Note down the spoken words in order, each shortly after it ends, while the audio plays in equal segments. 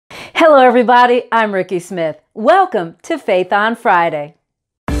Hello everybody, I'm Rikki Smith. Welcome to Faith on Friday.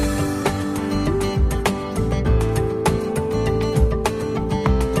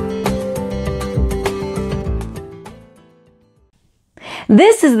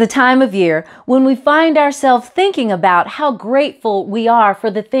 This is the time of year when we find ourselves thinking about how grateful we are for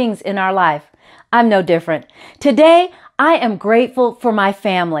the things in our life. I'm no different. Today, I am grateful for my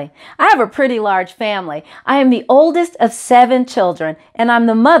family. I have a pretty large family. I am the oldest of 7 children, and I'm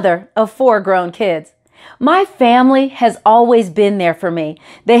the mother of 4 grown kids. My family has always been there for me.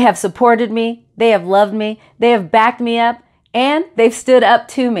 They have supported me, they have loved me, they have backed me up, and they've stood up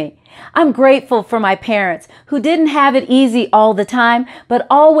to me. I'm grateful for my parents who didn't have it easy all the time, but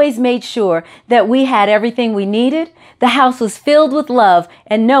always made sure that we had everything we needed. The house was filled with love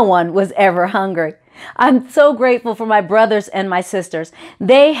and no one was ever hungry. I'm so grateful for my brothers and my sisters.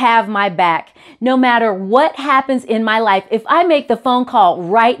 They have my back. No matter what happens in my life, if I make the phone call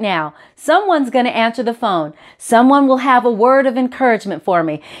right now, someone's going to answer the phone. Someone will have a word of encouragement for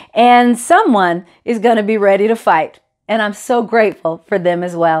me, and someone is going to be ready to fight. And I'm so grateful for them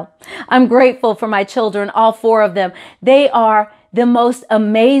as well. I'm grateful for my children, all 4 of them. They are the most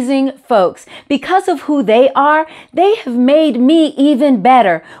amazing folks. Because of who they are, they have made me even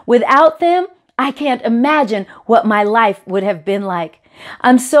better. Without them, I can't imagine what my life would have been like.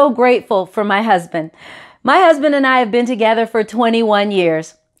 I'm so grateful for my husband. My husband and I have been together for 21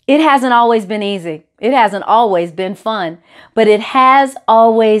 years. It hasn't always been easy. It hasn't always been fun, but it has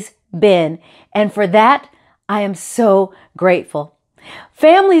always been. And for that, I am so grateful.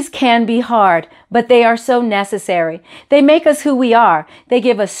 Families can be hard, but they are so necessary. They make us who we are. They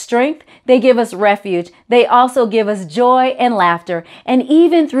give us strength. They give us refuge. They also give us joy and laughter. And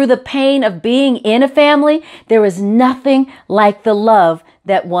even through the pain of being in a family, there is nothing like the love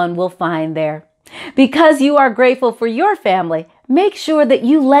that one will find there. Because you are grateful for your family, make sure that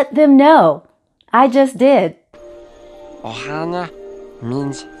you let them know. I just did. Ohana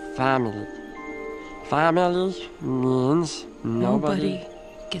means family. Family means nobody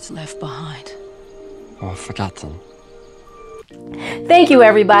gets left behind or forgotten. Thank you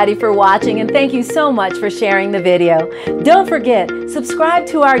everybody for watching, and thank you so much for sharing the video. Don't forget, subscribe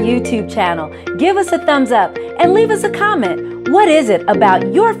to our YouTube channel, give us a thumbs up, and leave us a comment. What is it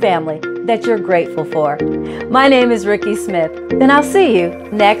about your family that you're grateful for? My name is Rikki Smith, and I'll see you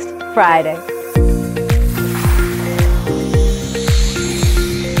next Friday.